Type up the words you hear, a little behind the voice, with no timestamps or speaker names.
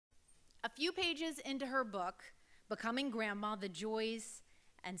A few pages into her book, Becoming Grandma, The Joys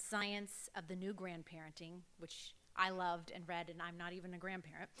and Science of the New Grandparenting, which I loved and read, and I'm not even a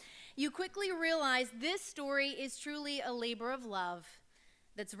grandparent, you quickly realize this story is truly a labor of love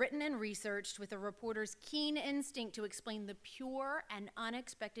that's written and researched with a reporter's keen instinct to explain the pure and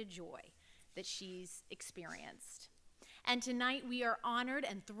unexpected joy that she's experienced. And tonight we are honored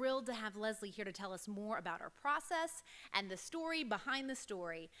and thrilled to have Lesley here to tell us more about her process and the story behind the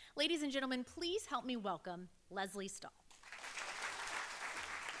story. Ladies and gentlemen, please help me welcome Lesley Stahl.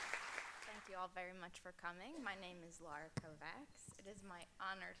 Thank you all very much for coming. My name is Laura Kovacs. It is my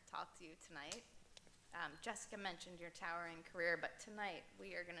honor to talk to you tonight. Jessica mentioned your towering career, but tonight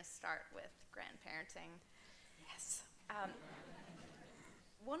we are going to start with grandparenting. Yes.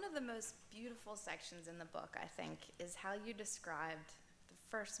 One of the most beautiful sections in the book, I think, is how you described the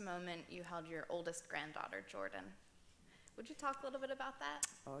first moment you held your oldest granddaughter, Jordan. Would you talk a little bit about that?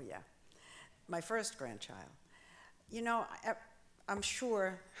 Oh, yeah. My first grandchild. You know, I'm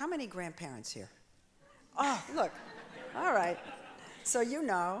sure, how many grandparents here? Oh, look. All right. So you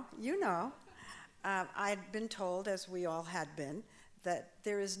know. I'd been told, as we all had been, that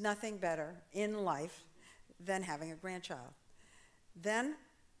there is nothing better in life than having a grandchild. Then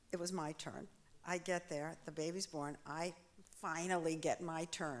it was my turn. I get there, the baby's born, I finally get my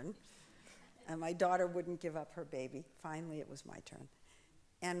turn, and my daughter wouldn't give up her baby. Finally, it was my turn.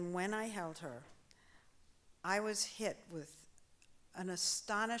 And when I held her, I was hit with an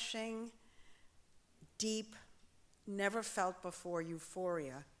astonishing, deep, never felt before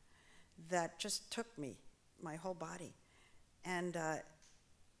euphoria that just took me, my whole body. And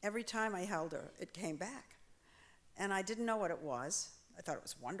every time I held her, it came back. And I didn't know what it was. I thought it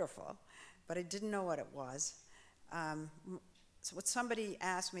was wonderful, but I didn't know what it was. So when somebody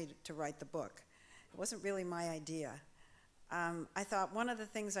asked me to write the book, it wasn't really my idea. I thought one of the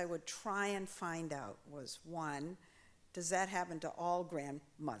things I would try and find out was, one, does that happen to all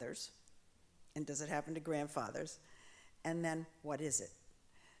grandmothers? And does it happen to grandfathers? And then, what is it?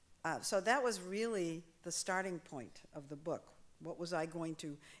 So that was really the starting point of the book. What was I going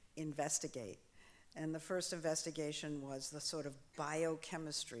to investigate? And the first investigation was the sort of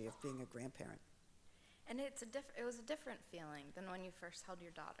biochemistry of being a grandparent. And it was a different feeling than when you first held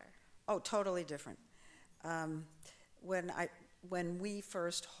your daughter. Oh, totally different. When we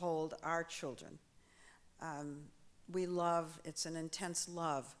first hold our children, we love, it's an intense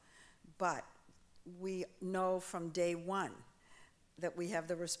love, but we know from day one that we have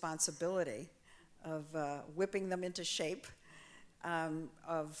the responsibility of whipping them into shape,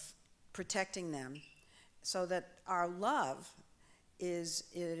 of protecting them, so that our love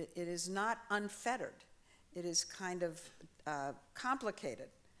is not unfettered. It is kind of complicated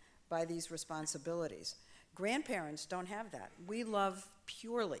by these responsibilities. Grandparents don't have that. We love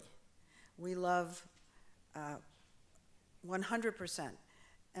purely. We love 100%.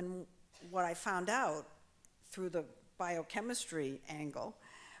 And what I found out through the biochemistry angle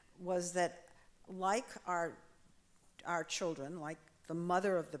was that like our children, like the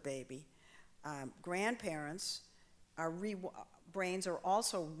mother of the baby, grandparents, our brains are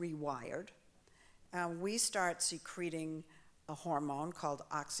also rewired. We start secreting a hormone called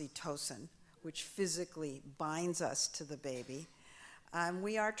oxytocin, which physically binds us to the baby.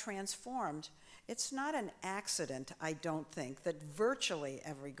 We are transformed. It's not an accident, I don't think, that virtually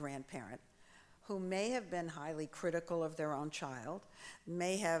every grandparent who may have been highly critical of their own child,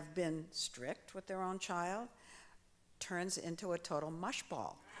 may have been strict with their own child, turns into a total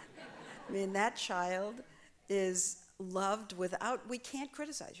mushball. I mean, that child is loved without, we can't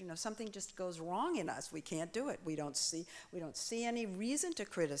criticize. You know, something just goes wrong in us. We can't do it. We don't see any reason to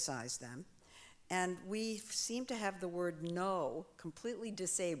criticize them. And we seem to have the word no completely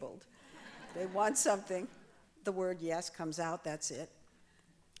disabled. They want something, the word yes comes out, that's it.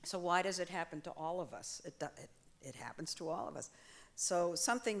 So why does it happen to all of us? It happens to all of us. So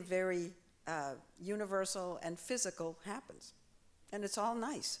something very universal and physical happens. And it's all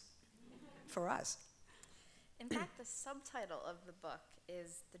nice for us. In fact, the subtitle of the book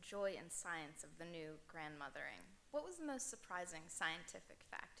is The Joy and Science of the New Grandmothering. What was the most surprising scientific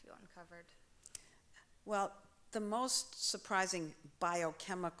fact you uncovered? Well, the most surprising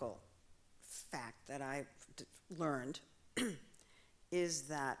biochemical fact that I learned is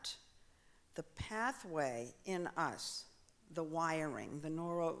that the pathway in us, the wiring, the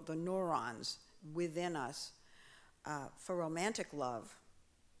neurons within us for romantic love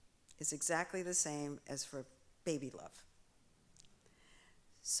is exactly the same as for baby love.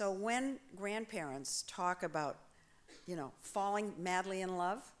 So when grandparents talk about, falling madly in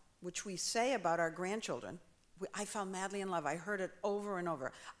love, which we say about our grandchildren, I fell madly in love. I heard it over and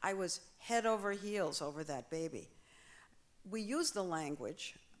over. I was head over heels over that baby. We use the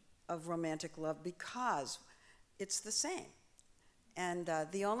language of romantic love because it's the same. And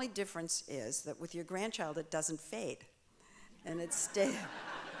the only difference is that with your grandchild, it doesn't fade. And it stays.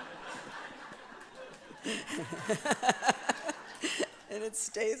 And it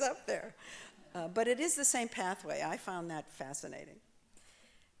stays up there. But it is the same pathway. I found that fascinating.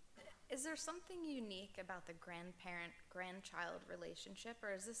 Is there something unique about the grandparent-grandchild relationship,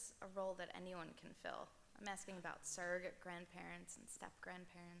 or is this a role that anyone can fill? I'm asking about surrogate grandparents and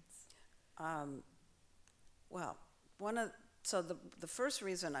step-grandparents. Well, the first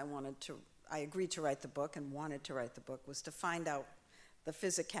reason I agreed to write the book and wanted to write the book was to find out the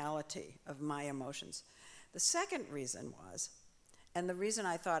physicality of my emotions. The second reason was, and the reason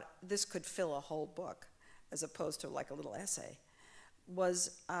I thought this could fill a whole book as opposed to like a little essay,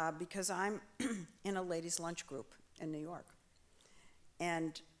 was because I'm in a ladies' lunch group in New York.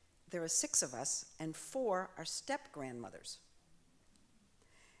 And there are 6 of us, and 4 are step-grandmothers.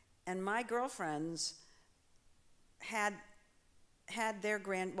 And my girlfriends had their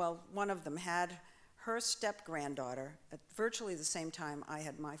one of them had her step-granddaughter at virtually the same time I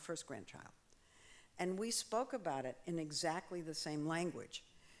had my first grandchild. And we spoke about it in exactly the same language.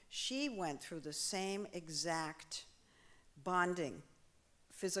 She went through the same exact bonding,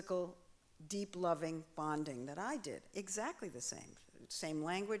 physical, deep loving bonding that I did. Exactly the same. Same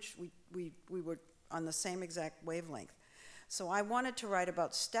language, we were on the same exact wavelength. So I wanted to write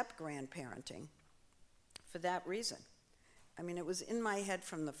about step-grandparenting for that reason. I mean, it was in my head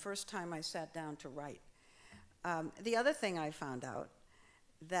from the first time I sat down to write. The other thing I found out,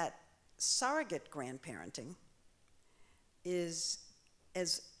 that surrogate grandparenting is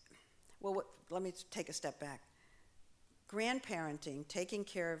let me take a step back. Grandparenting, taking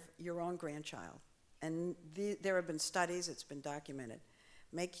care of your own grandchild, and there have been studies, it's been documented,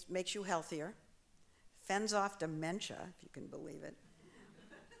 makes you healthier, fends off dementia, if you can believe it,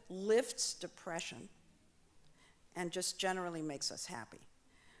 lifts depression, and just generally makes us happy.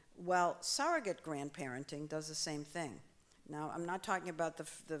 Well, surrogate grandparenting does the same thing. Now, I'm not talking about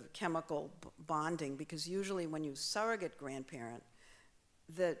the chemical bonding, because usually when you surrogate grandparent,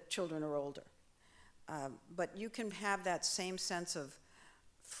 the children are older. But you can have that same sense of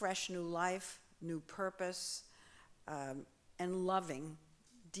fresh new life, new purpose, and loving,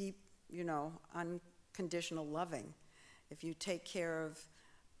 deep, unconditional loving. If you take care of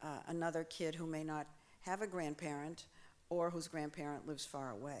another kid who may not have a grandparent or whose grandparent lives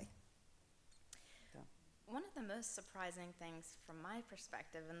far away. One of the most surprising things from my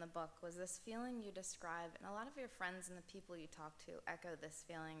perspective in the book was this feeling you describe, and a lot of your friends and the people you talk to echo this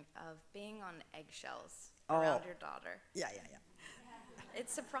feeling of being on eggshells around your daughter. Yeah.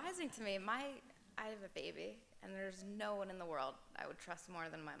 It's surprising to me. I have a baby, and there's no one in the world I would trust more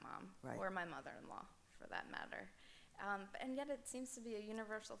than my mom, right, or my mother-in-law, for that matter. And yet it seems to be a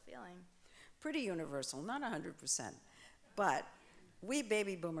universal feeling. Pretty universal, not 100%. But we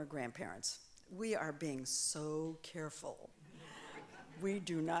baby boomer grandparents, we are being so careful. We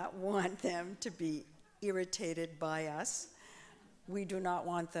do not want them to be irritated by us. We do not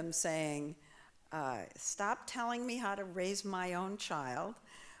want them saying, stop telling me how to raise my own child.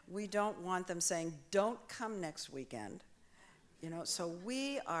 We don't want them saying, don't come next weekend. So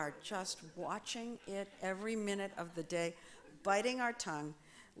we are just watching it every minute of the day, biting our tongue,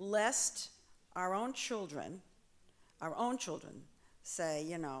 lest our own children say,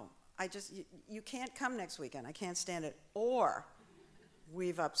 you can't come next weekend, I can't stand it. Or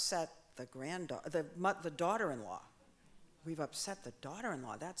we've upset the daughter-in-law. We've upset the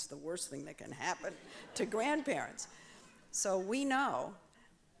daughter-in-law. That's the worst thing that can happen to grandparents. So we know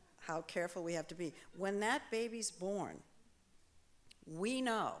how careful we have to be. When that baby's born, we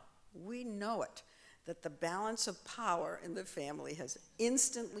know it, that the balance of power in the family has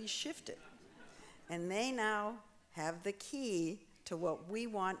instantly shifted. And they now have the key to what we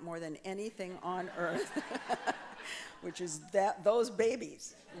want more than anything on earth, which is those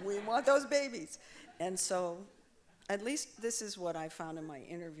babies. We want those babies. And so at least this is what I found in my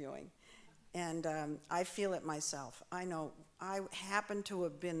interviewing. And I feel it myself. I know I happen to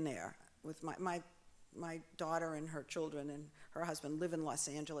have been there with my daughter and her children and her husband live in Los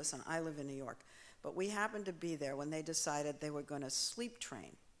Angeles and I live in New York. But we happened to be there when they decided they were going to sleep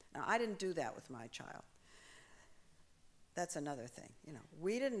train. Now, I didn't do that with my child. That's another thing.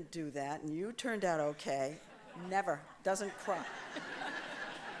 We didn't do that, and you turned out okay. Never. Doesn't cry.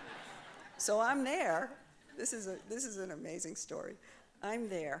 So I'm there. This is an amazing story. I'm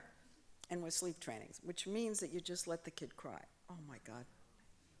there, and we're sleep training, which means that you just let the kid cry. Oh, my God.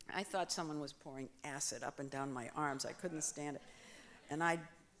 I thought someone was pouring acid up and down my arms. I couldn't stand it. And I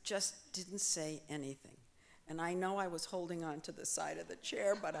just didn't say anything. And I know I was holding on to the side of the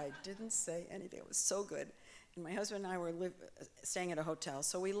chair, but I didn't say anything. It was so good. And my husband and I were staying at a hotel,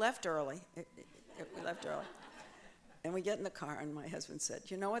 so we left early. We left early. And we get in the car, and my husband said,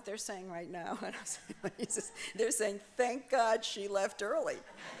 "You know what they're saying right now?" And he says, "They're saying, 'Thank God she left early.'"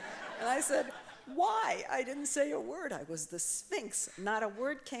 And I said, "Why?" I didn't say a word. I was the Sphinx. Not a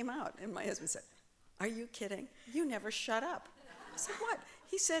word came out. And my husband said, "Are you kidding? You never shut up." I said, "What?"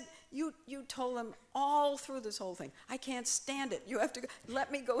 He said, you told them all through this whole thing, "I can't stand it. You have to go.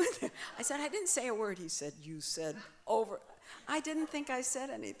 Let me go in there." I said, "I didn't say a word." He said, "You said over." I didn't think I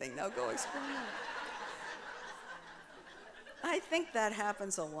said anything. Now go explain it. I think that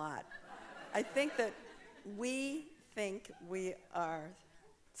happens a lot. I think that we think we are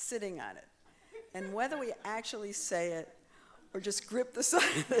sitting on it. And whether we actually say it or just grip the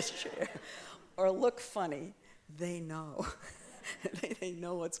side of the chair or look funny, they know. They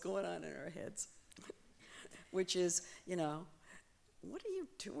know what's going on in our heads. Which is, what are you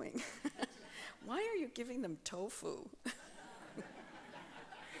doing? Why are you giving them tofu?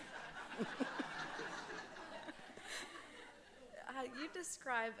 You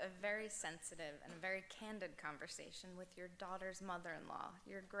describe a very sensitive and very candid conversation with your daughter's mother-in-law,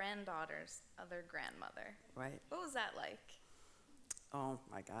 your granddaughter's other grandmother. Right. What was that like? Oh,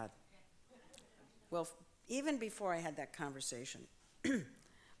 my God. Well, even before I had that conversation,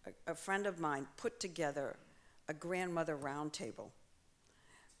 a friend of mine put together a grandmother roundtable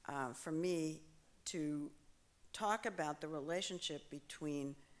for me to talk about the relationship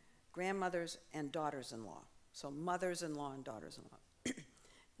between grandmothers and daughters-in-law. So mothers-in-law and daughters-in-law.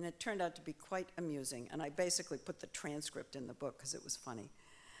 And it turned out to be quite amusing. And I basically put the transcript in the book because it was funny.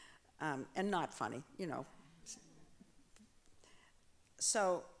 And not funny,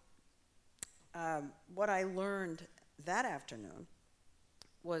 So what I learned that afternoon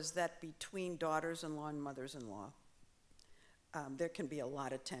was that between daughters-in-law and mothers-in-law, there can be a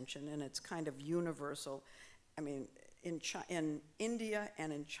lot of tension, and it's kind of universal. I mean, in India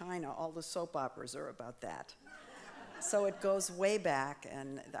and in China, all the soap operas are about that. So it goes way back,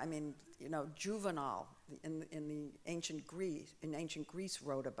 and I mean, Juvenal in ancient Greece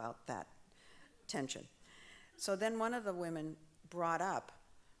wrote about that tension. So then one of the women brought up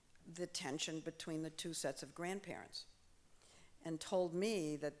the tension between the two sets of grandparents and told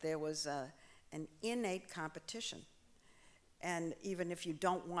me that there was an innate competition. And even if you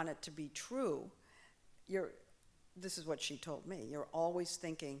don't want it to be true, this is what she told me, you're always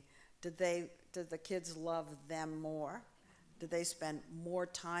thinking, did the kids love them more? Did they spend more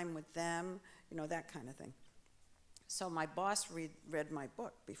time with them? That kind of thing. So my boss read my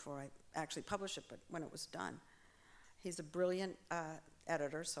book before I actually published it, but when it was done. He's a brilliant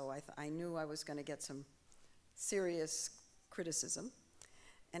editor, so I knew I was going to get some serious criticism.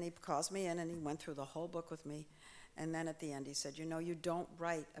 And he calls me in, and he went through the whole book with me. And then at the end, he said, "You don't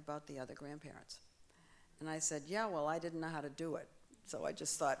write about the other grandparents." And I said, "Yeah, well, I didn't know how to do it." So I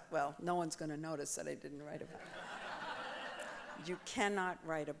just thought, well, no one's going to notice that I didn't write about it. You cannot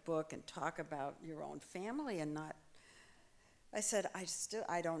write a book and talk about your own family and not. I said,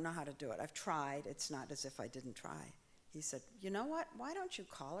 I don't know how to do it. I've tried. It's not as if I didn't try. He said, "You know what? Why don't you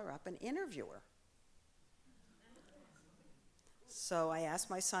call her up and interview her?" So I asked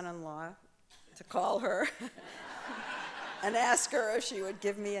my son-in-law to call her and ask her if she would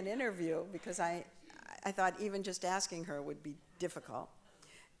give me an interview, because I thought even just asking her would be difficult.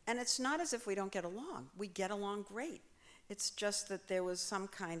 And it's not as if we don't get along. We get along great. It's just that there was some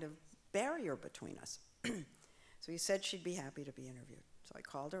kind of barrier between us. So he said she'd be happy to be interviewed. So I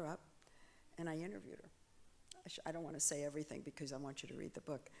called her up, and I interviewed her. I don't want to say everything because I want you to read the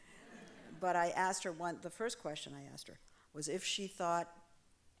book. But I asked her the first question I asked her was if she thought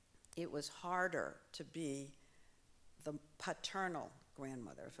it was harder to be the paternal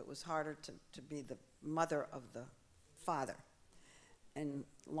grandmother, if it was harder to be the mother of the father. And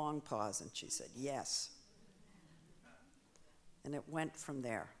long pause, and she said, "Yes." And it went from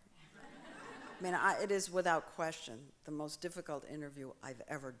there. I mean, it is without question the most difficult interview I've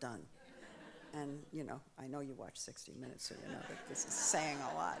ever done. And, I know you watch 60 Minutes, so you know that this is saying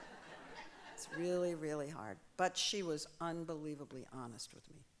a lot. It's really, really hard. But she was unbelievably honest with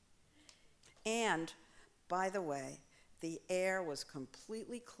me. And, by the way, the air was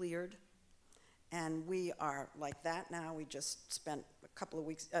completely cleared, and we are like that now. We just spent a couple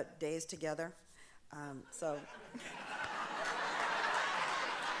of days together.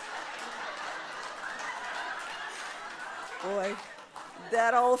 Boy,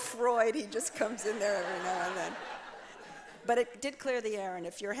 that old Freud, he just comes in there every now and then. But it did clear the air, and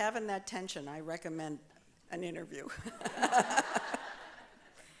if you're having that tension, I recommend an interview.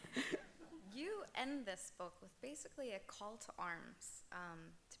 You end this book with basically a call to arms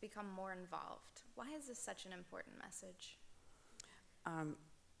to become more involved. Why is this such an important message?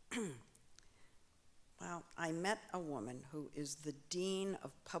 Well, I met a woman who is the Dean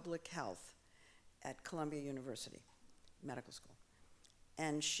of Public Health at Columbia University Medical School.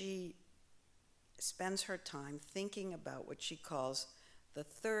 And she spends her time thinking about what she calls the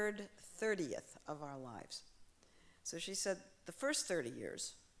 30th of our lives. So she said the first 30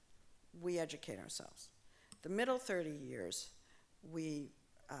 years, we educate ourselves. The middle 30 years, we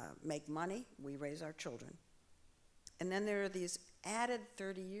make money, we raise our children. And then there are these added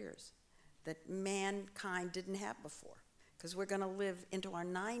 30 years that mankind didn't have before, because we're going to live into our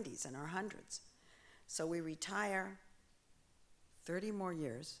 90s and our hundreds. So we retire 30 more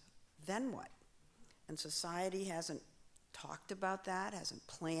years, then what? And society hasn't talked about that, hasn't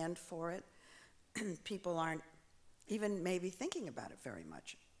planned for it. People aren't even maybe thinking about it very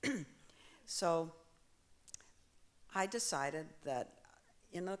much. So I decided that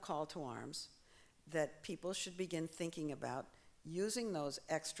in the call to arms, that people should begin thinking about using those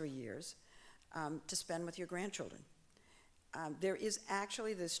extra years to spend with your grandchildren. There is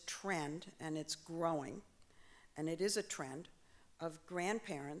actually this trend, and it's growing, and it is a trend, of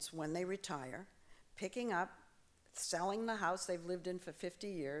grandparents, when they retire, picking up, selling the house they've lived in for 50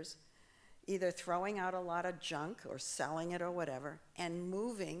 years, either throwing out a lot of junk or selling it or whatever, and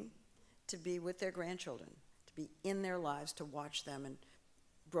moving to be with their grandchildren, to be in their lives, to watch them and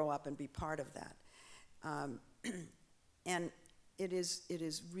grow up and be part of that. And it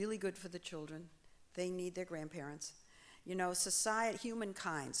is really good for the children. They need their grandparents. You know,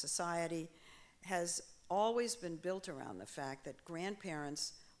 humankind, society has always been built around the fact that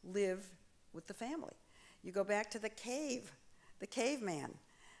grandparents live with the family. You go back to the caveman.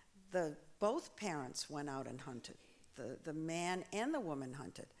 Both parents went out and hunted. The man and the woman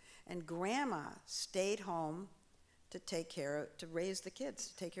hunted. And grandma stayed home to raise the kids,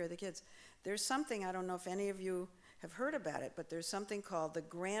 to take care of the kids. There's something, I don't know if any of you have heard about it, but there's something called the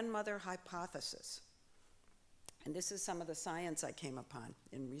grandmother hypothesis. And this is some of the science I came upon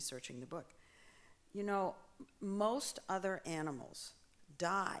in researching the book. You know, most other animals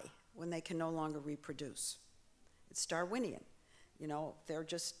die when they can no longer reproduce. It's Darwinian. You know,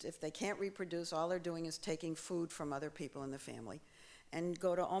 if they can't reproduce, all they're doing is taking food from other people in the family. And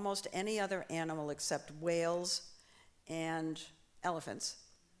go to almost any other animal except whales and elephants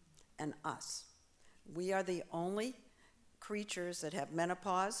and us. We are the only creatures that have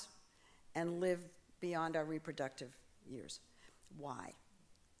menopause and live beyond our reproductive years. Why?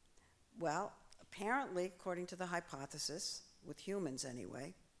 Well, apparently, according to the hypothesis, with humans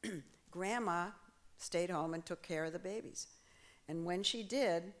anyway, grandma stayed home and took care of the babies. And when she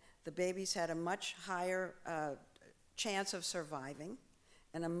did, the babies had a much higher chance of surviving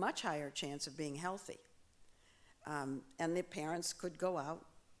and a much higher chance of being healthy. And the parents could go out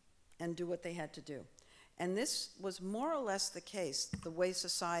and do what they had to do. And this was more or less the case, the way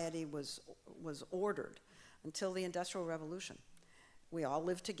society was ordered until the Industrial Revolution. We all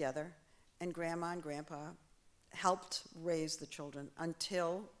lived together, and grandma and grandpa helped raise the children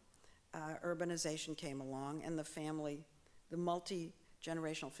until urbanization came along and the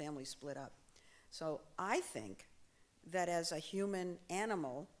multi-generational family split up. So I think that as a human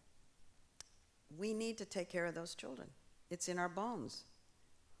animal, we need to take care of those children. It's in our bones.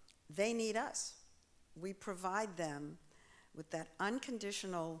 They need us. We provide them with that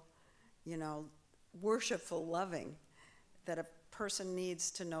unconditional, worshipful loving that a person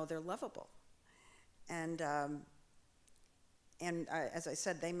needs to know they're lovable. And as I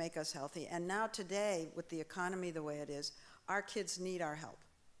said, they make us healthy. And now today, with the economy the way it is, our kids need our help,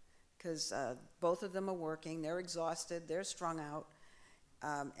 because both of them are working, they're exhausted, they're strung out,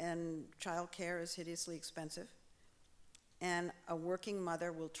 and childcare is hideously expensive. And a working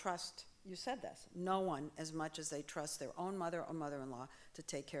mother will trust, you said this, no one as much as they trust their own mother or mother-in-law to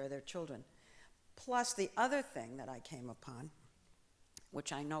take care of their children. Plus, the other thing that I came upon,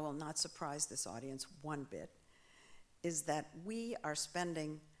 which I know will not surprise this audience one bit, is that we are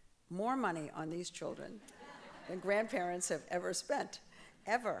spending more money on these children than grandparents have ever spent,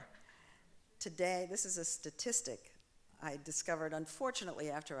 ever. Today, this is a statistic I discovered,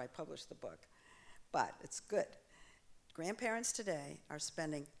 unfortunately, after I published the book, but it's good. Grandparents today are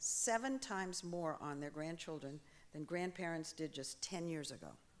spending 7 times more on their grandchildren than grandparents did just 10 years ago.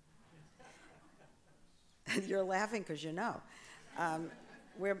 And you're laughing because you know.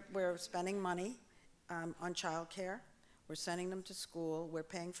 We're spending money on childcare. We're sending them to school. We're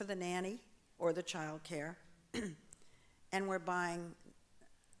paying for the nanny or the childcare. And we're buying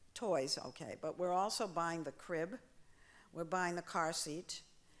toys, okay, but we're also buying the crib, we're buying the car seat,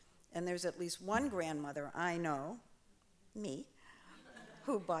 and there's at least one grandmother I know, me,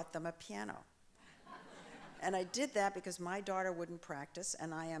 who bought them a piano. And I did that because my daughter wouldn't practice,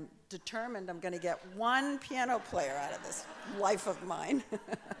 and I am determined I'm going to get one piano player out of this life of mine.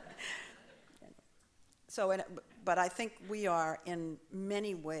 But I think we are, in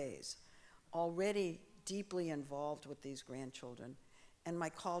many ways, already deeply involved with these grandchildren. And my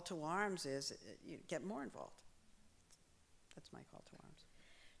call to arms is, you get more involved. That's my call to arms.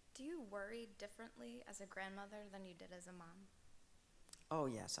 Do you worry differently as a grandmother than you did as a mom? Oh,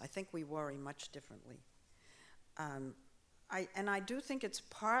 yes. I think we worry much differently. I do think it's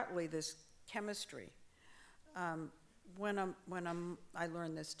partly this chemistry. I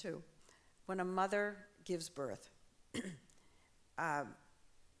learned this too. When a mother gives birth,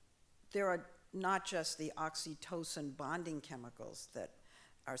 there are not just the oxytocin bonding chemicals that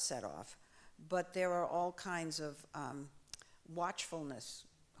are set off, but there are all kinds of watchfulness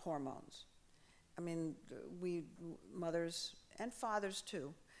hormones. I mean, we mothers and fathers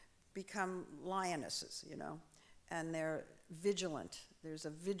too become lionesses, you know, and they're vigilant. There's a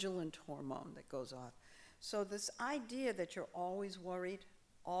vigilant hormone that goes off. So this idea that you're always worried,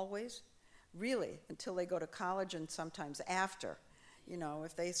 always, really, until they go to college and sometimes after, you know,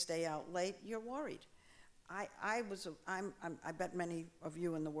 if they stay out late, you're worried. I bet many of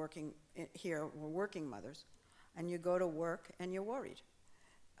you in the here were working mothers, and you go to work and you're worried.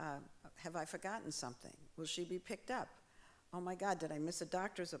 Have I forgotten something? Will she be picked up? Oh my God, did I miss a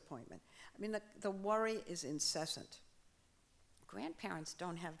doctor's appointment? I mean, the worry is incessant. Grandparents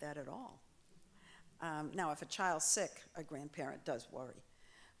don't have that at all. Now, if a child's sick, a grandparent does worry.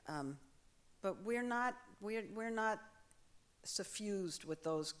 But we're not suffused with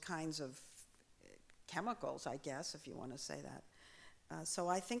those kinds of chemicals, I guess, if you want to say that. So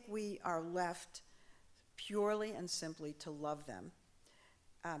I think we are left purely and simply to love them.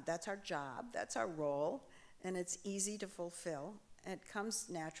 That's our job, that's our role, and it's easy to fulfill. It comes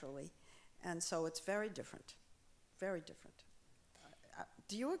naturally, and so it's very different, very different.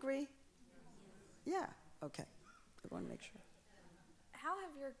 Do you agree? Yeah, okay. I want to make sure. How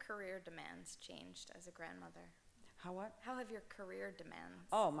have your career demands changed as a grandmother? How what? How have your career demands?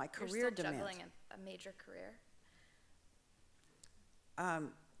 Oh, my career demands. You're still juggling a major career?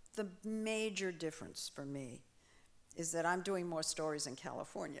 The major difference for me is that I'm doing more stories in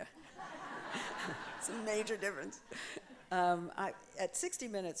California. It's a major difference. At 60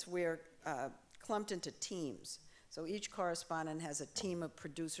 Minutes, we're clumped into teams. So each correspondent has a team of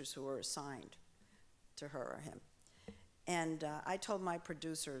producers who are assigned to her or him. And I told my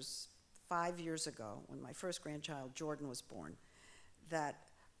producers 5 years ago, when my first grandchild, Jordan, was born, that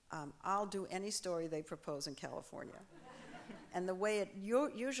I'll do any story they propose in California. And the way it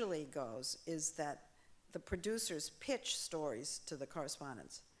usually goes is that the producers pitch stories to the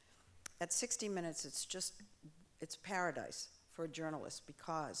correspondents. At 60 Minutes, it's paradise for a journalist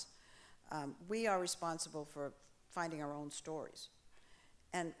because we are responsible for finding our own stories.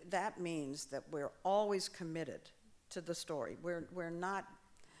 And that means that we're always committed to the story. We're not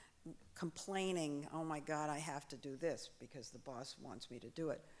complaining, oh my God, I have to do this because the boss wants me to do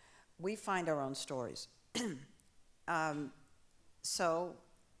it. We find our own stories. So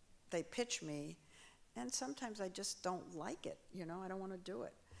they pitch me, and sometimes I just don't like it, you know, I don't want to do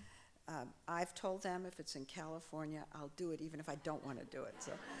it. I've told them if it's in California, I'll do it even if I don't want to do it.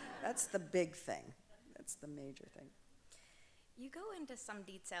 So that's the big thing. That's the major thing. You go into some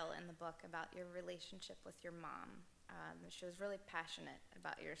detail in the book about your relationship with your mom. She was really passionate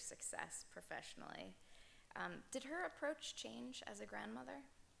about your success professionally. Did her approach change as a grandmother?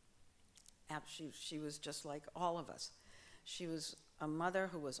 She was just like all of us. She was a mother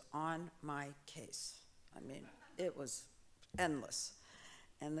who was on my case. I mean, it was endless.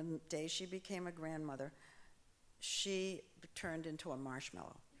 And the day she became a grandmother, she turned into a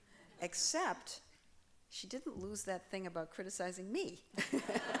marshmallow. Except she didn't lose that thing about criticizing me.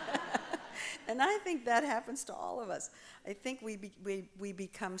 And I think that happens to all of us. I think we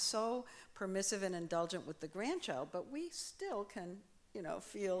become so permissive and indulgent with the grandchild, but we still can, you know,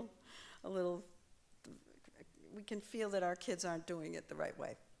 feel a little, we can feel that our kids aren't doing it the right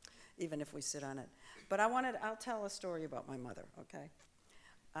way, even if we sit on it. But I'll tell a story about my mother, okay?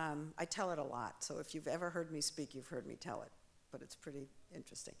 I tell it a lot, so if you've ever heard me speak, you've heard me tell it, but it's pretty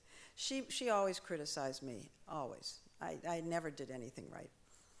interesting. She always criticized me, always. I never did anything right.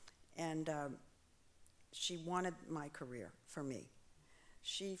 And she wanted my career for me.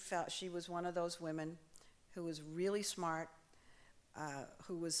 She felt she was one of those women who was really smart,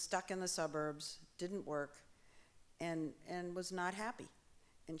 who was stuck in the suburbs, didn't work, and was not happy.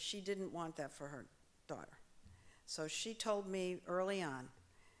 And she didn't want that for her daughter. So she told me early on,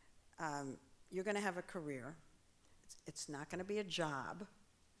 you're going to have a career. It's not going to be a job.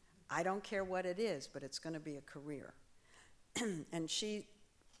 I don't care what it is, but it's going to be a career. And she,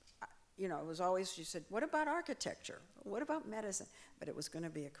 you know, it was always, she said, what about architecture? What about medicine? But it was going to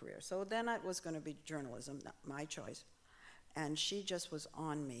be a career. So then it was going to be journalism, not my choice. And she just was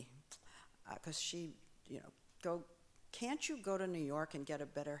on me, because she, you know, can't you go to New York and get a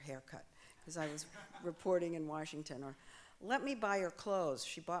better haircut? Because I was reporting in Washington. Or, let me buy your clothes.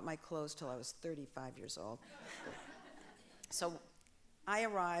 She bought my clothes till I was 35 years old. So I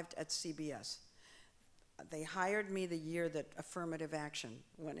arrived at CBS. They hired me the year that affirmative action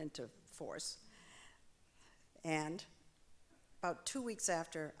went into force. And about 2 weeks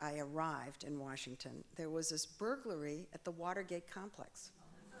after I arrived in Washington, there was this burglary at the Watergate complex.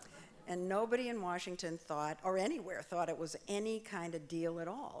 And nobody in Washington thought, or anywhere, thought it was any kind of deal at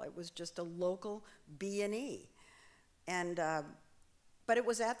all. It was just a local B&E. But it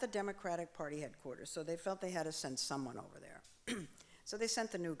was at the Democratic Party headquarters, so they felt they had to send someone over there. So they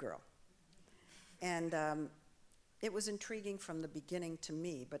sent the new girl. And it was intriguing from the beginning to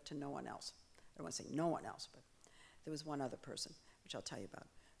me, but to no one else. I don't want to say no one else, but there was one other person, which I'll tell you about.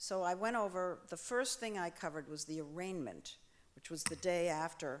 So I went over, the first thing I covered was the arraignment, which was the day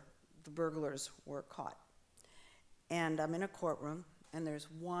after the burglars were caught. And I'm in a courtroom, and there's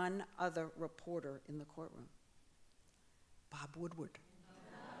one other reporter in the courtroom, Bob Woodward.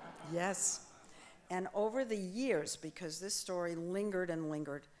 Yes. And over the years, because this story lingered and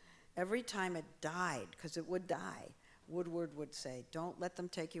lingered, every time it died, because it would die, Woodward would say, don't let them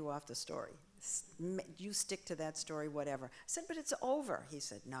take you off the story. You stick to that story, whatever. I said, but it's over. He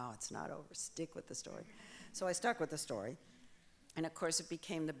said, no, it's not over. Stick with the story. So I stuck with the story. And of course, it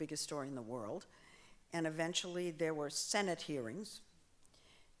became the biggest story in the world. And eventually, there were Senate hearings.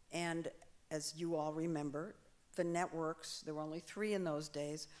 And as you all remember, the networks, there were only 3 in those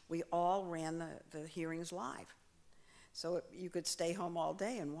days, we all ran the hearings live. So you could stay home all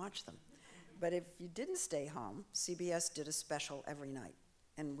day and watch them. But if you didn't stay home, CBS did a special every night.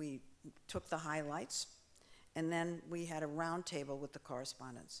 And we took the highlights, and then we had a round table with the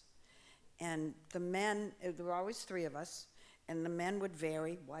correspondents. And the men, there were always 3 of us, and the men would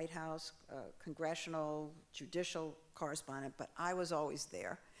vary, White House, congressional, judicial correspondent, but I was always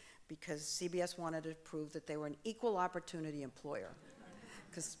there because CBS wanted to prove that they were an equal opportunity employer,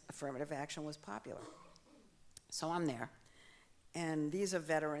 because affirmative action was popular. So I'm there, and these are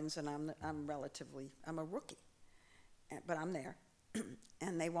veterans, and I'm a rookie, but I'm there,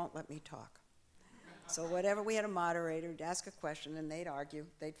 and they won't let me talk. So whatever, we had a moderator who'd ask a question, and they'd argue,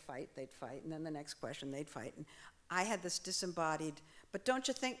 they'd fight, and then the next question, they'd fight. And I had this disembodied, but don't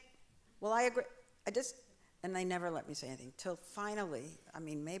you think, well, I agree, and they never let me say anything, till finally, I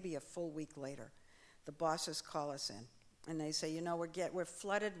mean, maybe a full week later, the bosses call us in, and they say, you know, we're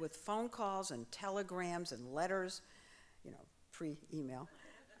flooded with phone calls and telegrams and letters, you know, pre-email,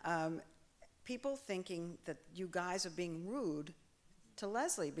 people thinking that you guys are being rude to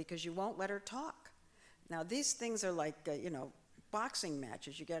Lesley because you won't let her talk. Now, these things are like, you know, boxing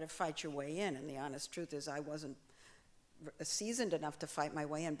matches. You got to fight your way in, and the honest truth is I wasn't seasoned enough to fight my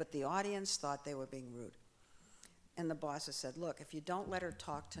way in, but the audience thought they were being rude. And the bosses said, look, if you don't let her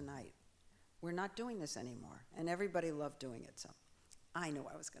talk tonight, we're not doing this anymore. And everybody loved doing it, so I knew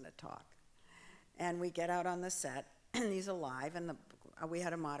I was going to talk. And we get out on the set, and he's alive, and we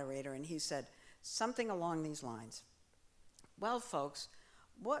had a moderator, and he said something along these lines. Well, folks,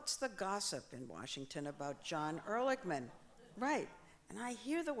 what's the gossip in Washington about John Ehrlichman? Right. And I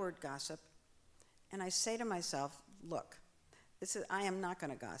hear the word gossip, and I say to myself, look, I am not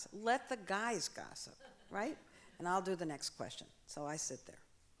going to gossip. Let the guys gossip, right? And I'll do the next question. So I sit there.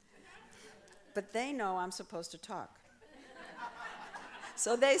 But they know I'm supposed to talk.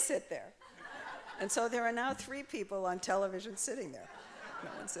 So they sit there. And so there are now 3 people on television sitting there. No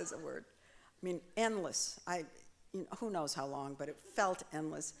one says a word. I mean, endless. You know, who knows how long, but it felt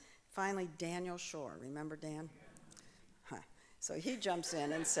endless. Finally, Daniel Shore, remember Dan? Huh. So he jumps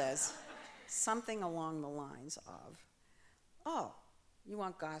in and says something along the lines of, oh, you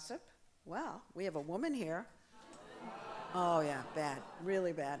want gossip? Well, we have a woman here. Oh yeah, bad,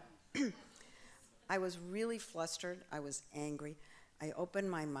 really bad. I was really flustered, I was angry. I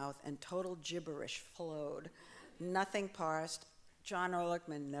opened my mouth and total gibberish flowed. Nothing parsed. John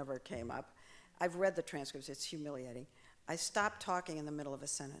Ehrlichman never came up. I've read the transcripts, it's humiliating. I stopped talking in the middle of a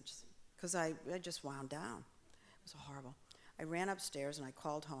sentence because I just wound down. It was horrible. I ran upstairs and I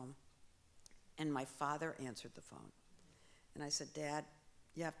called home, and my father answered the phone. And I said, Dad,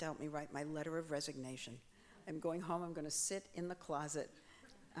 you have to help me write my letter of resignation. I'm going home, I'm going to sit in the closet.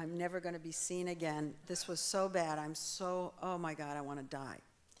 I'm never going to be seen again. This was so bad. Oh my God, I want to die.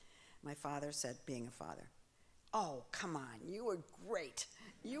 My father said, being a father, oh, come on, you were great.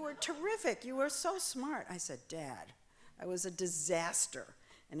 You were terrific. You were so smart. I said, Dad, I was a disaster.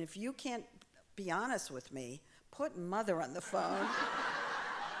 And if you can't be honest with me, put Mother on the phone.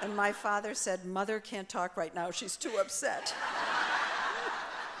 And my father said, Mother can't talk right now. She's too upset.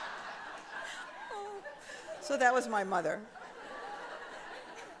 So that was my mother.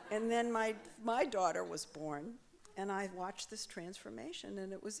 And then my daughter was born, and I watched this transformation,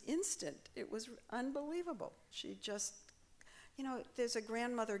 and it was instant. It was unbelievable. She just, you know, there's a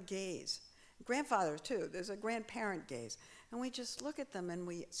grandmother gaze. Grandfather, too. There's a grandparent gaze. And we just look at them, and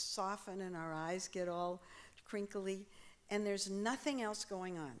we soften, and our eyes get all crinkly, and there's nothing else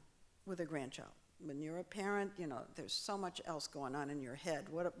going on with a grandchild. When you're a parent, you know, there's so much else going on in your head.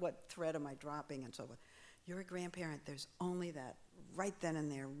 What thread am I dropping, and so forth. You're a grandparent, there's only that, right then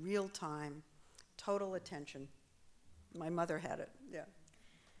and there, real time, total attention. My mother had it, yeah.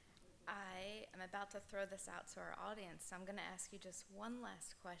 I am about to throw this out to our audience, so I'm going to ask you just one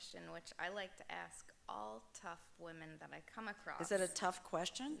last question, which I like to ask all tough women that I come across. Is it a tough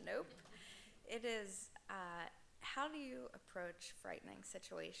question? Nope. It is, how do you approach frightening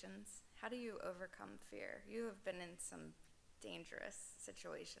situations? How do you overcome fear? You have been in some dangerous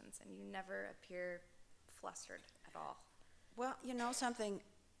situations, and you never appear flustered at all. Well, you know something,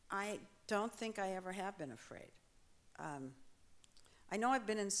 I don't think I ever have been afraid. I know I've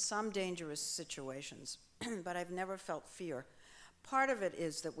been in some dangerous situations, but I've never felt fear. Part of it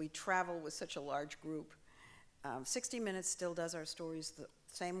is that we travel with such a large group. 60 Minutes still does our stories the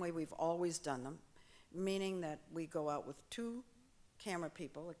same way we've always done them, meaning that we go out with two camera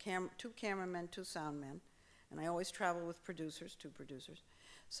people, two cameramen, two sound men, and I always travel with producers, two producers.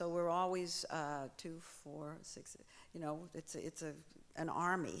 So we're always 2, 4, 6, you know, it's an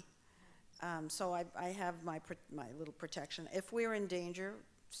army. So I have my little protection. If we're in danger,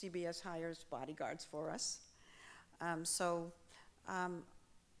 CBS hires bodyguards for us. I've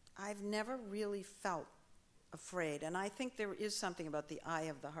never really felt afraid. And I think there is something about the eye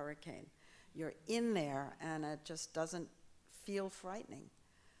of the hurricane. You're in there, and it just doesn't feel frightening.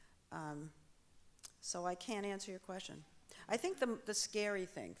 So I can't answer your question. I think the scary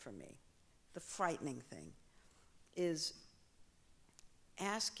thing for me, the frightening thing, is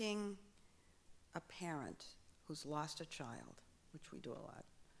asking a parent who's lost a child, which we do a lot,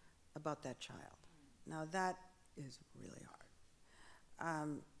 about that child. Now that is really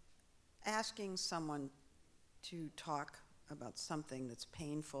hard. Asking someone to talk about something that's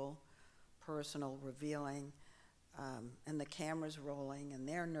painful, personal, revealing, and the camera's rolling and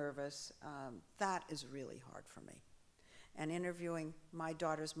they're nervous, that is really hard for me. And interviewing my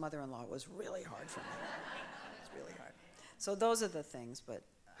daughter's mother-in-law was really hard for me. It's really hard. So those are the things, but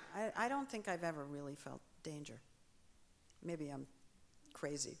I don't think I've ever really felt danger. Maybe I'm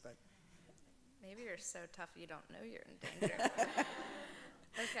crazy, but. Maybe you're so tough you don't know you're in danger.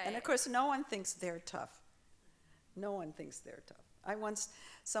 Okay. And of course, no one thinks they're tough. No one thinks they're tough.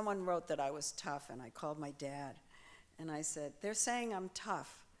 Someone wrote that I was tough, and I called my dad, and I said, they're saying I'm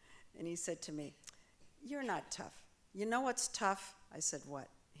tough. And he said to me, you're not tough. You know what's tough? I said, what?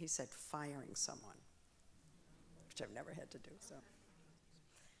 He said, firing someone, which I've never had to do, so.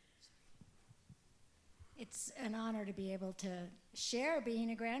 It's an honor to be able to share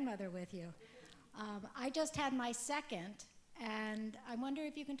being a grandmother with you. I just had my second, and I wonder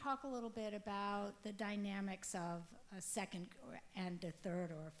if you can talk a little bit about the dynamics of a second and a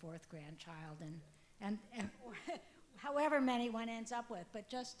third or a fourth grandchild, and however many one ends up with, but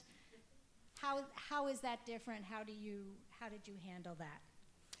just how is that different? How did you handle that?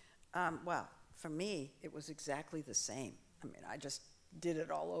 Well, for me, it was exactly the same. I mean, I just did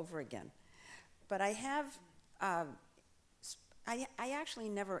it all over again. But I have, I actually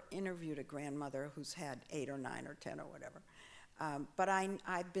never interviewed a grandmother who's had 8 or 9 or 10 or whatever. But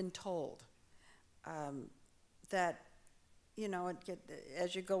I've been told that, you know,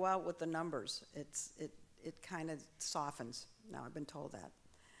 as you go out with the numbers, it kind of softens. Now, I've been told that.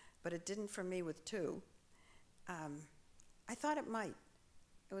 But it didn't for me with 2. I thought it might.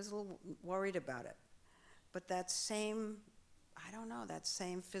 I was a little worried about it. But that same, I don't know, that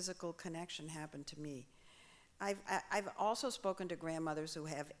same physical connection happened to me. I've also spoken to grandmothers who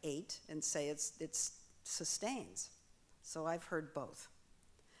have 8 and say it sustains. So I've heard both.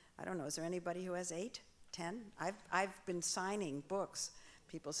 I don't know, is there anybody who has 8, 10? I've been signing books.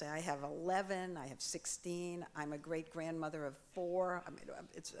 People say, I have 11, I have 16, I'm a great-grandmother of 4. I mean,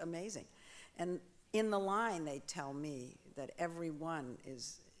 it's amazing. And in the line, they tell me that every one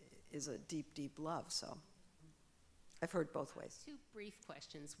is a deep, deep love, so I've heard both ways. Two brief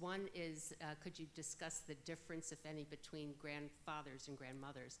questions. One is, could you discuss the difference, if any, between grandfathers and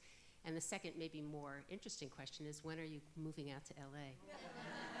grandmothers? And the second, maybe more interesting question is, when are you moving out to LA?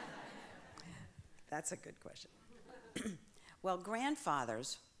 That's a good question. Well,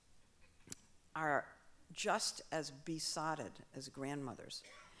 grandfathers are just as besotted as grandmothers,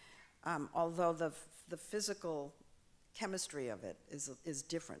 although the physical chemistry of it is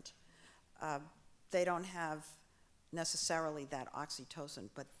different. They don't have necessarily that oxytocin,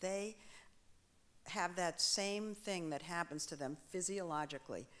 but they have that same thing that happens to them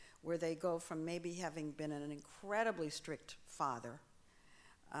physiologically, where they go from maybe having been an incredibly strict father,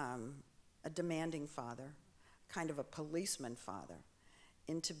 a demanding father, kind of a policeman father,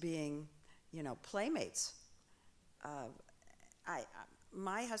 into being, you know, playmates.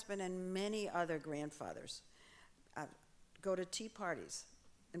 My husband and many other grandfathers go to tea parties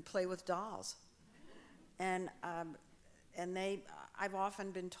and play with dolls. And I've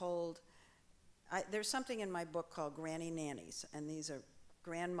often been told, there's something in my book called Granny Nannies, and these are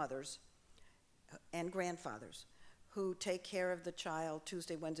grandmothers and grandfathers who take care of the child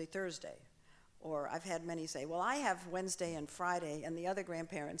Tuesday, Wednesday, Thursday. Or I've had many say, well, I have Wednesday and Friday, and the other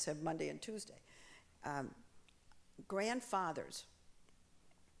grandparents have Monday and Tuesday. Grandfathers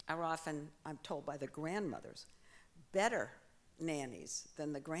are often, I'm told by the grandmothers, better nannies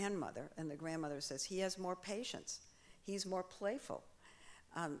than the grandmother, and the grandmother says he has more patience, he's more playful.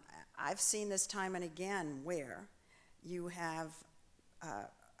 I've seen this time and again where you have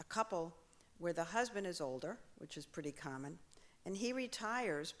a couple where the husband is older, which is pretty common, and he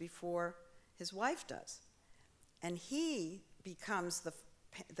retires before his wife does, and he becomes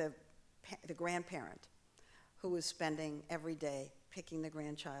the grandparent who is spending every day picking the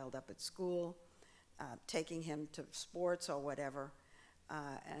grandchild up at school, taking him to sports or whatever,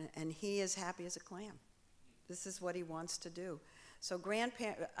 and he is happy as a clam. This is what he wants to do. So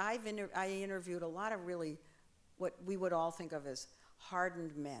I interviewed a lot of really what we would all think of as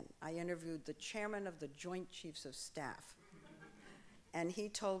hardened men. I interviewed the chairman of the Joint Chiefs of Staff, and he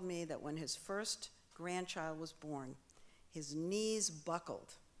told me that when his first grandchild was born, his knees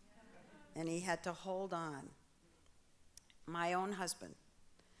buckled, and he had to hold on. My own husband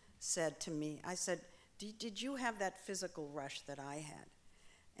said to me, I said, did you have that physical rush that I had?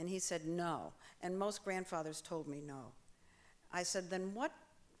 And he said, no. And most grandfathers told me no. I said, then what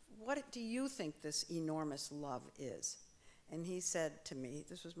do you think this enormous love is? And he said to me,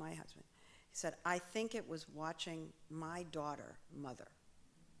 this was my husband, he said, I think it was watching my daughter mother.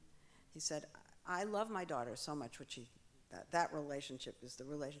 He said, I love my daughter so much, that relationship is the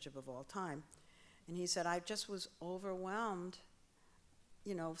relationship of all time. And he said, I just was overwhelmed,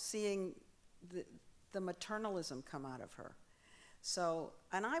 you know, seeing the maternalism come out of her. So,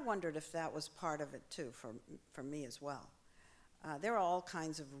 and I wondered if that was part of it too, for me as well. There are all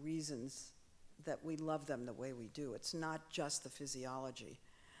kinds of reasons that we love them the way we do. It's not just the physiology.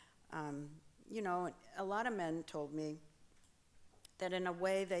 You know, a lot of men told me that in a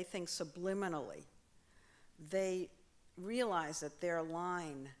way they think subliminally. They realize that their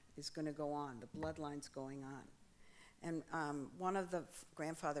line is going to go on, the bloodline's going on. And one of the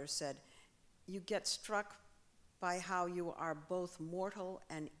grandfathers said, you get struck by how you are both mortal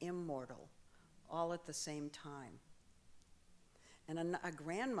and immortal all at the same time. And a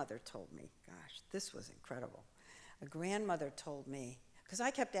grandmother told me, gosh, this was incredible. A grandmother told me, because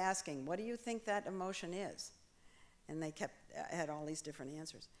I kept asking, what do you think that emotion is? And they had all these different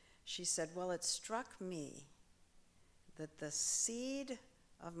answers. She said, well, it struck me that the seed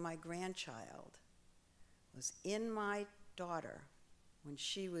of my grandchild was in my daughter when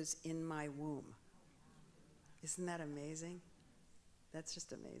she was in my womb. Isn't that amazing? That's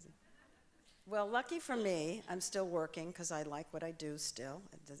just amazing. Well, lucky for me, I'm still working because I like what I do still.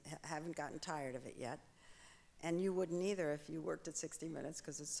 I haven't gotten tired of it yet. And you wouldn't either if you worked at 60 Minutes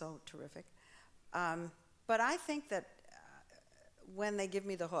because it's so terrific. But I think that when they give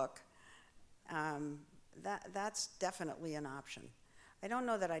me the hook, that's definitely an option. I don't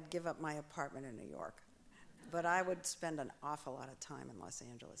know that I'd give up my apartment in New York, but I would spend an awful lot of time in Los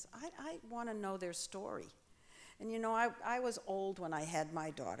Angeles. I want to know their story. And you know, I was old when I had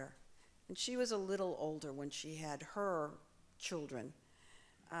my daughter, and she was a little older when she had her children.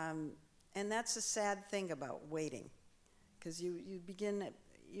 And that's a sad thing about waiting, because you begin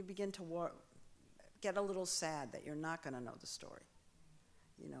to get a little sad that you're not going to know the story.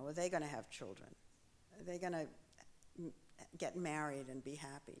 You know, are they going to have children? Are they going to get married and be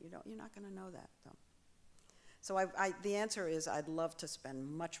happy? You're not going to know that, though. So the answer is I'd love to spend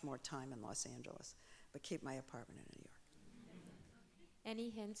much more time in Los Angeles, but keep my apartment in New York. Any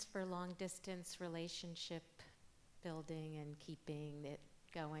hints for long-distance relationship building and keeping it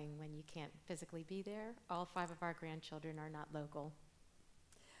going when you can't physically be there. All 5 of our grandchildren are not local.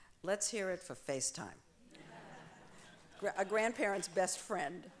 Let's hear it for FaceTime. A grandparent's best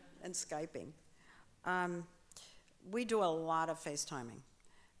friend and Skyping. We do a lot of FaceTiming.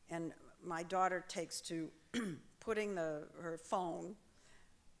 And my daughter takes to putting her phone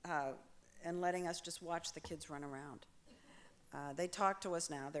and letting us just watch the kids run around. They talk to us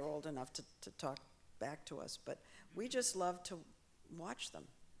now. They're old enough to talk back to us. But we just love to watch them.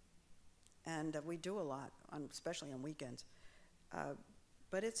 And we do a lot, especially on weekends.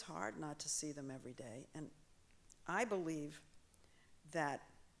 But it's hard not to see them every day. And I believe that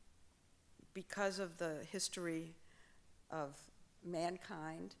because of the history of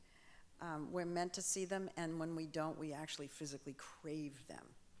mankind, we're meant to see them, and when we don't, we actually physically crave them.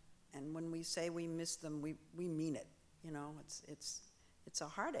 And when we say we miss them, we mean it. You know, it's a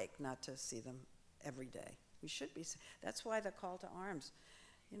heartache not to see them every day. We should be. That's why the call to arms.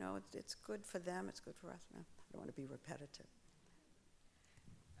 You know, it's good for them. It's good for us. No, I don't want to be repetitive.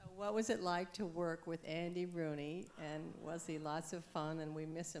 What was it like to work with Andy Rooney, and was he lots of fun, and we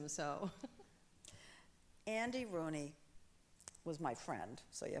miss him so? Andy Rooney was my friend,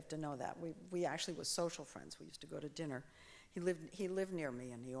 so you have to know that. We actually were social friends. We used to go to dinner. He lived near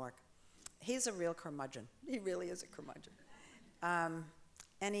me in New York. He's a real curmudgeon. He really is a curmudgeon.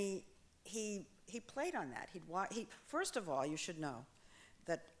 And he played on that. First of all, you should know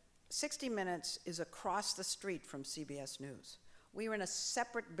that 60 Minutes is across the street from CBS News. We were in a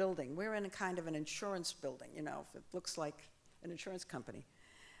separate building. We were in a kind of an insurance building, you know, it looks like an insurance company.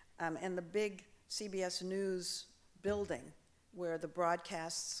 And the big CBS News building where the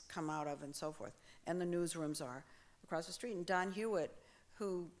broadcasts come out of and so forth, and the newsrooms are across the street. And Don Hewitt,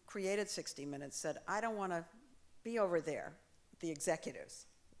 who created 60 Minutes, said, I don't want to be over there, the executives.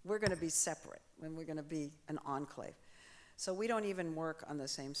 We're going to be separate, and we're going to be an enclave. So we don't even work on the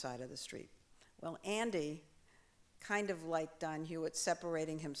same side of the street. Well, Andy, kind of like Don Hewitt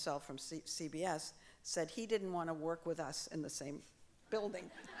separating himself from CBS, said he didn't want to work with us in the same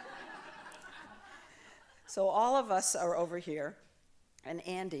building. So all of us are over here, and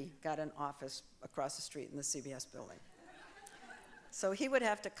Andy got an office across the street in the CBS building. So he would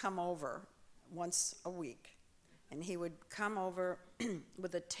have to come over once a week, and he would come over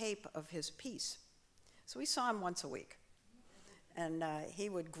with a tape of his piece. So we saw him once a week, and he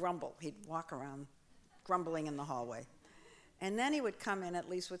would grumble. He'd walk around grumbling in the hallway. And then he would come in, at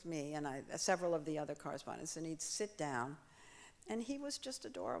least with me and several of the other correspondents, and he'd sit down, and he was just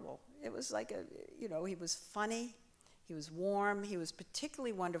adorable. It was like he was funny, he was warm, he was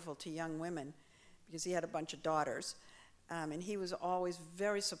particularly wonderful to young women because he had a bunch of daughters, and he was always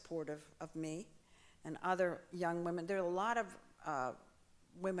very supportive of me and other young women. There are a lot of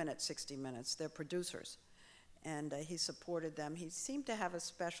women at 60 Minutes, they're producers, and he supported them. He seemed to have a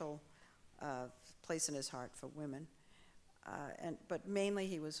special place in his heart for women, but mainly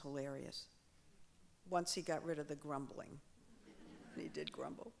he was hilarious. Once he got rid of the grumbling. He did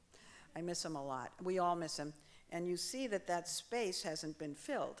grumble. I miss him a lot. We all miss him. And you see that space hasn't been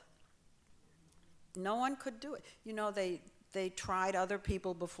filled. No one could do it. You know, they tried other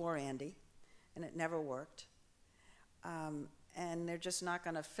people before Andy, and it never worked. And they're just not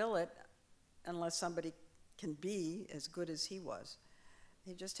going to fill it unless somebody can be as good as he was.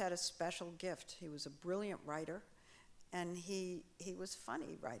 He just had a special gift. He was a brilliant writer, and he was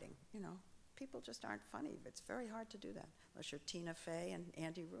funny writing, you know. People just aren't funny. It's very hard to do that, unless you're Tina Fey and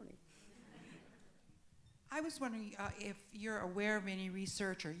Andy Rooney. I was wondering if you're aware of any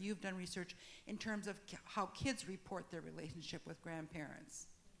research, or you've done research, in terms of how kids report their relationship with grandparents.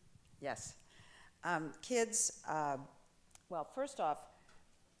 Yes. Kids, well, first off,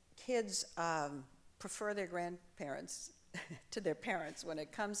 kids prefer their grandparents to their parents when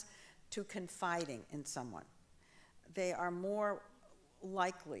it comes to confiding in someone. They are more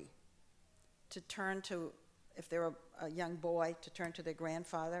likely to turn to, if they're a young boy, to turn to their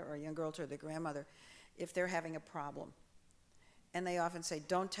grandfather, or a young girl to their grandmother if they're having a problem. And they often say,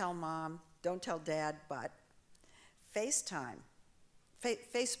 don't tell mom, don't tell dad, but Facebook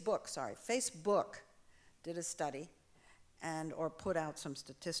did a study or put out some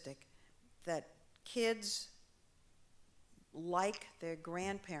statistic that kids like their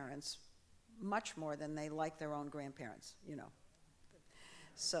grandparents much more than they like their own grandparents, you know.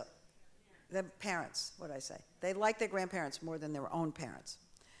 So, the parents, what did I say? They like their grandparents more than their own parents.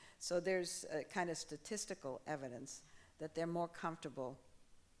 So there's a kind of statistical evidence that they're more comfortable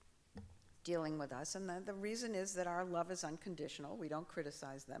dealing with us. And the reason is that our love is unconditional. We don't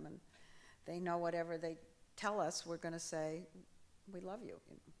criticize them, and they know whatever they tell us, we're going to say, we love you.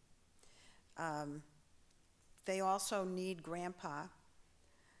 they also need Grandpa,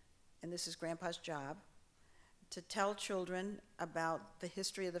 and this is Grandpa's job, to tell children about the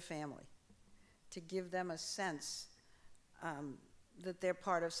history of the family, to give them a sense that they're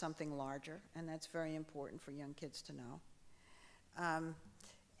part of something larger, and that's very important for young kids to know.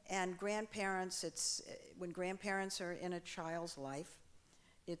 And grandparents, when grandparents are in a child's life,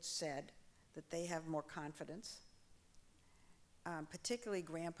 it's said that they have more confidence, particularly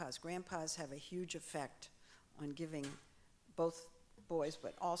grandpas. Grandpas have a huge effect on giving both boys,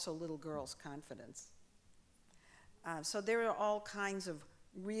 but also little girls, confidence. So there are all kinds of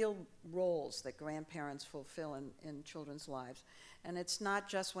real roles that grandparents fulfill in children's lives. And it's not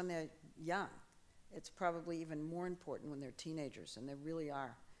just when they're young. It's probably even more important when they're teenagers and they really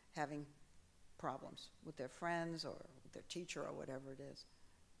are having problems with their friends or with their teacher or whatever it is.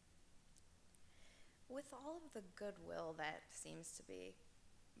 With all of the goodwill that seems to be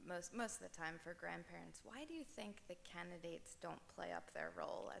most of the time for grandparents, why do you think the candidates don't play up their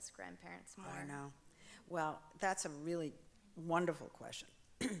role as grandparents more? I don't know. Well, that's a really wonderful question.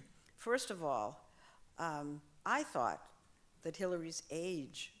 First of all, I thought that Hillary's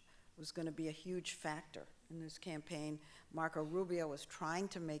age was going to be a huge factor in this campaign. Marco Rubio was trying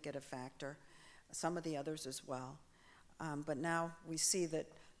to make it a factor, some of the others as well. But now we see that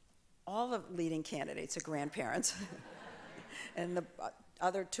all the leading candidates are grandparents, and the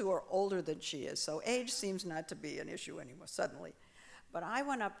other two are older than she is. So age seems not to be an issue anymore, suddenly. But I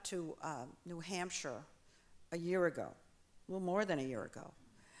went up to New Hampshire a year ago, a little more than a year ago,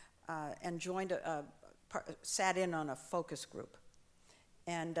 and joined sat in on a focus group.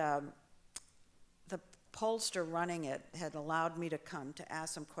 And the pollster running it had allowed me to come to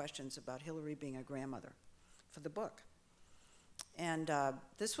ask some questions about Hillary being a grandmother for the book. And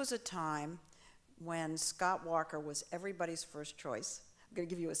this was a time when Scott Walker was everybody's first choice. I'm going to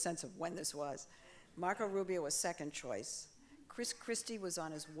give you a sense of when this was. Marco Rubio was second choice. Chris Christie was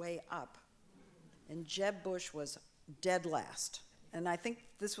on his way up. And Jeb Bush was dead last. And I think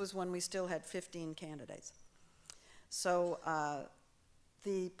this was when we still had 15 candidates. So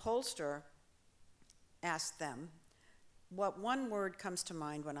the pollster asked them, what one word comes to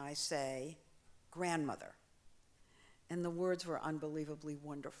mind when I say grandmother? And the words were unbelievably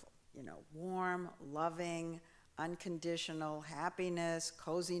wonderful. You know, warm, loving, unconditional, happiness,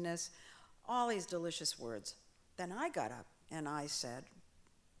 coziness, all these delicious words. Then I got up and I said,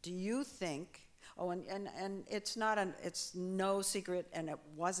 do you think, and it's no secret, and it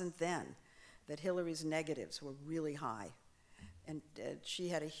wasn't then, that Hillary's negatives were really high. And she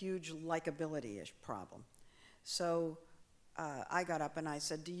had a huge likability-ish problem. So I got up and I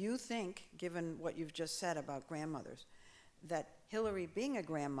said, do you think, given what you've just said about grandmothers, that Hillary being a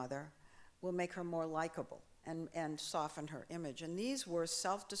grandmother will make her more likable and soften her image? And these were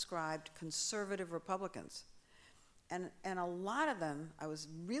self-described conservative Republicans. And a lot of them, I was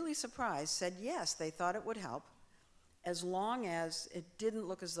really surprised, said yes, they thought it would help, as long as it didn't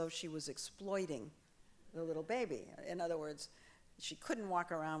look as though she was exploiting the little baby. In other words, she couldn't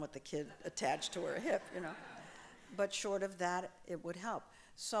walk around with the kid attached to her hip, you know. But short of that, it would help.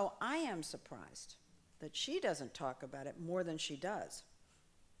 So I am surprised that she doesn't talk about it more than she does.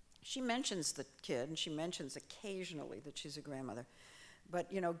 She mentions the kid, and she mentions occasionally that she's a grandmother.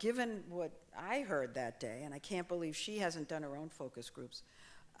 But, you know, given what I heard that day, and I can't believe she hasn't done her own focus groups,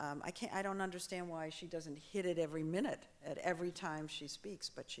 I don't understand why she doesn't hit it every minute at every time she speaks,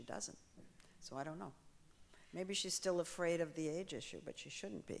 but she doesn't. So I don't know. Maybe she's still afraid of the age issue, but she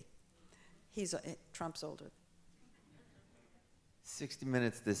shouldn't be. Trump's older. 60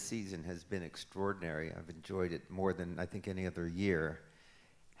 Minutes this season has been extraordinary. I've enjoyed it more than I think any other year.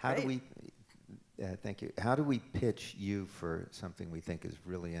 Thank you. How do we pitch you for something we think is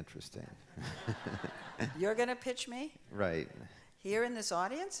really interesting? You're going to pitch me? Right. Here in this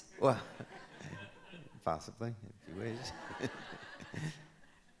audience? Well, possibly, if you wish.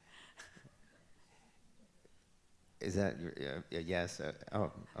 Is that yes?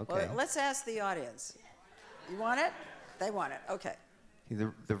 Oh, okay. Well, let's ask the audience. You want it? They want it. Okay.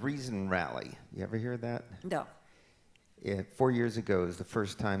 The Reason Rally. You ever hear that? No. 4 years ago is the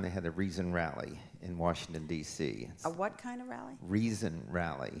first time they had a Reason Rally in Washington, D.C. A what kind of rally? Reason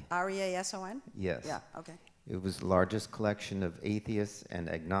Rally. R-E-A-S-O-N? Yes. Yeah, okay. It was the largest collection of atheists and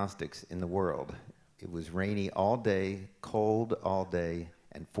agnostics in the world. It was rainy all day, cold all day,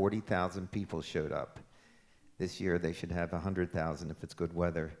 and 40,000 people showed up. This year they should have 100,000 if it's good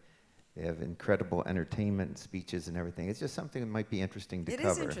weather. They have incredible entertainment, speeches, and everything. It's just something that might be interesting to cover.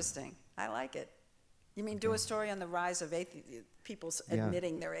 It is interesting. I like it. You mean do a story on the rise of people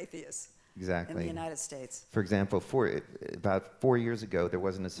admitting they're atheists? Exactly. in the United States. For example, about 4 years ago, there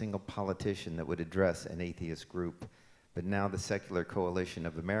wasn't a single politician that would address an atheist group. But now the Secular Coalition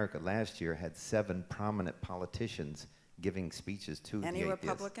of America last year had 7 prominent politicians giving speeches to the Any atheists.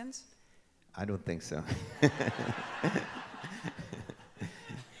 Republicans? I don't think so.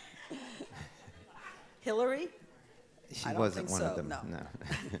 Hillary? She I don't wasn't think one of so, them.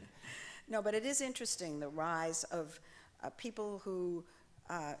 no. No, but it is interesting, the rise of people who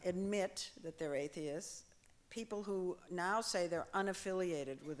admit that they're atheists, people who now say they're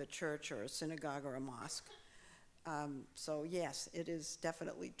unaffiliated with a church or a synagogue or a mosque. So yes, it is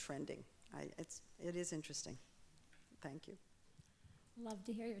definitely trending. It is interesting. Thank you. Love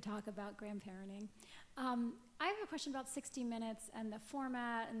to hear your talk about grandparenting. I have a question about 60 Minutes and the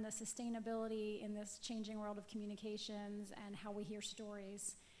format and the sustainability in this changing world of communications and how we hear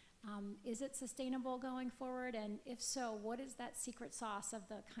stories. Is it sustainable going forward? And if so, what is that secret sauce of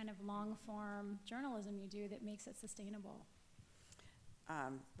the kind of long-form journalism you do that makes it sustainable?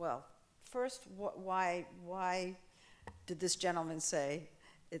 Well, first, why did this gentleman say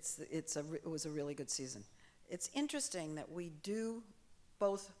it was a really good season? It's interesting that we do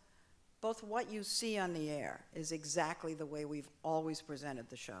both what you see on the air is exactly the way we've always presented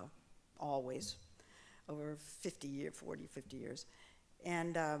the show, always, over 50 years.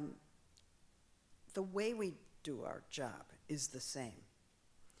 And the way we do our job is the same.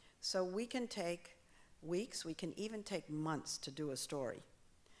 So we can take weeks, we can even take months to do a story.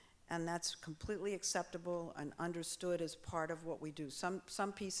 And that's completely acceptable and understood as part of what we do. Some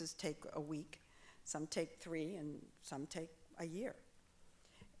pieces take a week, some take 3, and some take a year.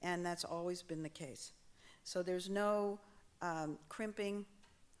 And that's always been the case. So there's no crimping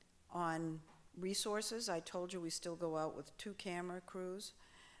on resources. I told you we still go out with 2 camera crews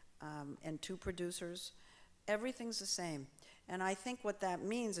and 2 producers. Everything's the same. And I think what that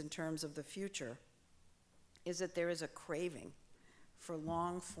means in terms of the future is that there is a craving for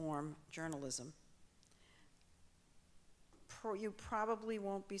long-form journalism. You probably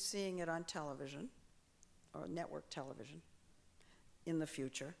won't be seeing it on television or network television in the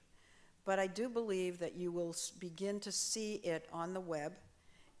future, but I do believe that you will begin to see it on the web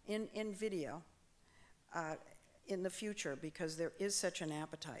in video in the future, because there is such an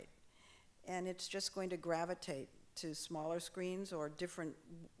appetite. And it's just going to gravitate to smaller screens or different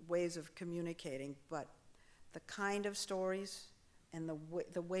ways of communicating, but the kind of stories and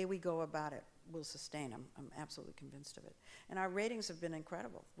the way we go about it will sustain. I'm absolutely convinced of it. And our ratings have been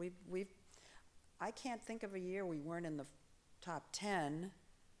incredible. I can't think of a year we weren't in the top 10.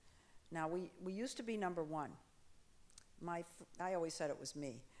 Now, we used to be number 1. I always said it was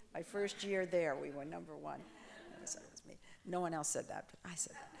me. My first year there, we were number 1. I said it was me. No one else said that, but I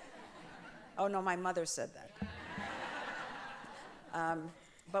said that. Oh, no, my mother said that.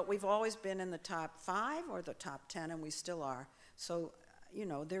 But we've always been in the top 5 or the top 10, and we still are. So, you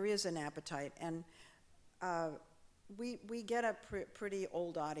know, there is an appetite. And we get a pretty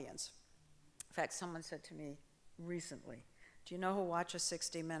old audience. In fact, someone said to me recently, "Do you know who watches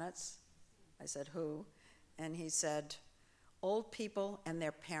 60 Minutes?" I said, "Who?" And he said, "Old people and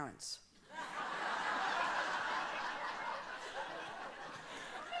their parents."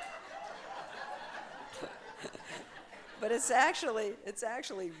 But it's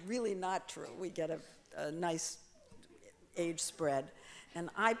actually really not true. We get a nice age spread. And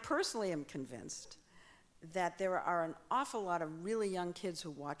I personally am convinced that there are an awful lot of really young kids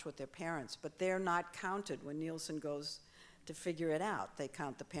who watch with their parents, but they're not counted when Nielsen goes to figure it out. They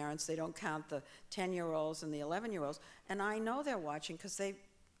count the parents, they don't count the 10-year-olds and the 11-year-olds. And I know they're watching because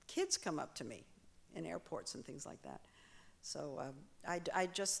kids come up to me in airports and things like that. So I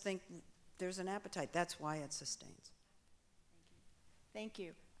just think there's an appetite. That's why it sustains. Thank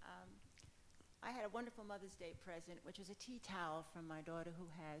you. I had a wonderful Mother's Day present, which was a tea towel from my daughter, who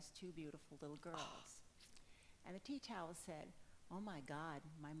has 2 beautiful little girls. And the tea towel said, "Oh my God,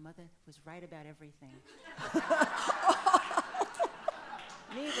 my mother was right about everything."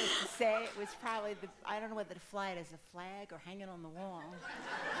 Needless to say, it was probably I don't know whether to fly it as a flag or hang it on the wall.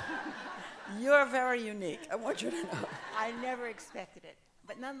 You're very unique, I want you to know. I never expected it.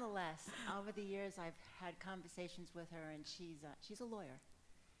 But nonetheless, over the years, I've had conversations with her, and she's a lawyer.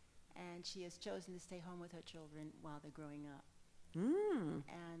 And she has chosen to stay home with her children while they're growing up.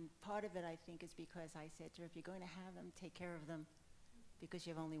 And part of it, I think, is because I said to her, if you're going to have them, take care of them, because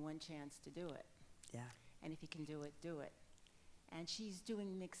you have only one chance to do it. Yeah. And if you can do it, do it. And she's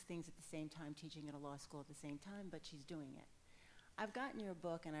doing mixed things at the same time, teaching at a law school at the same time, but she's doing it. I've gotten your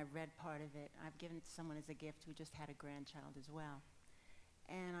book, and I've read part of it. I've given it to someone as a gift who just had a grandchild as well.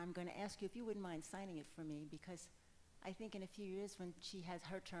 And I'm going to ask you if you wouldn't mind signing it for me, because I think in a few years when she has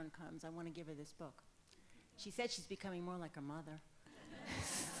her turn comes, I want to give her this book. She said she's becoming more like her mother.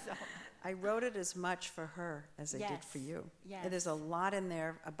 So. I wrote it as much for her as I did for you. Yes. It is a lot in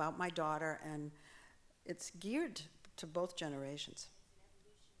there about my daughter, and it's geared to both generations.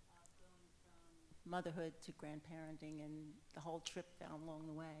 Motherhood to grandparenting and the whole trip down along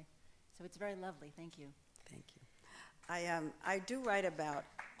the way. So it's very lovely. Thank you. Thank you. I do write about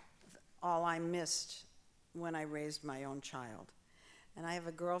all I missed when I raised my own child. And I have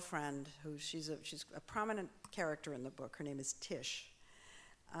a girlfriend who she's a prominent character in the book. Her name is Tish.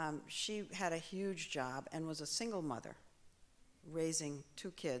 She had a huge job and was a single mother, raising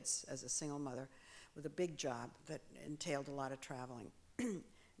 2 kids as a single mother with a big job that entailed a lot of traveling. And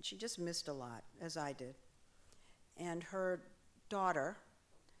she just missed a lot, as I did. And her daughter,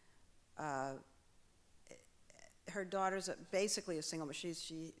 her daughter's basically a single mother.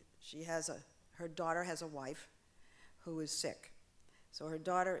 Her daughter has a wife who is sick. So her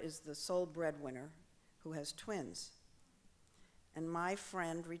daughter is the sole breadwinner who has twins. And my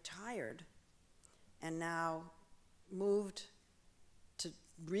friend retired and now moved to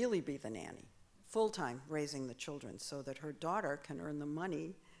really be the nanny, full-time raising the children so that her daughter can earn the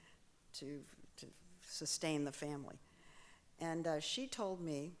money to sustain the family. And she told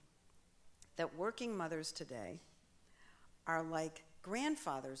me that working mothers today are like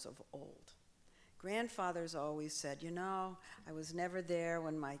grandfathers of old. Grandfathers always said, you know, I was never there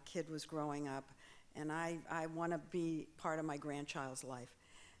when my kid was growing up, and I want to be part of my grandchild's life.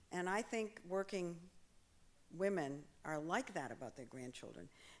 And I think working women are like that about their grandchildren.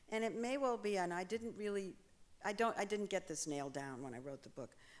 And it may well be, and I didn't get this nailed down when I wrote the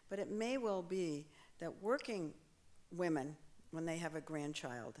book, but it may well be that working women, when they have a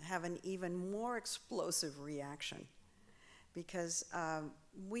grandchild, have an even more explosive reaction. Because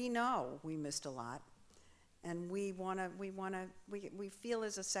we know we missed a lot, and we feel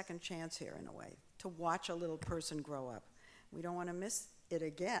there's a second chance here in a way to watch a little person grow up. We don't want to miss it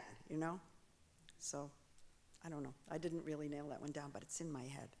again, you know? So, I don't know. I didn't really nail that one down, but it's in my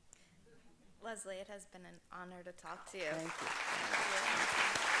head. Lesley, it has been an honor to talk to you. Thank you.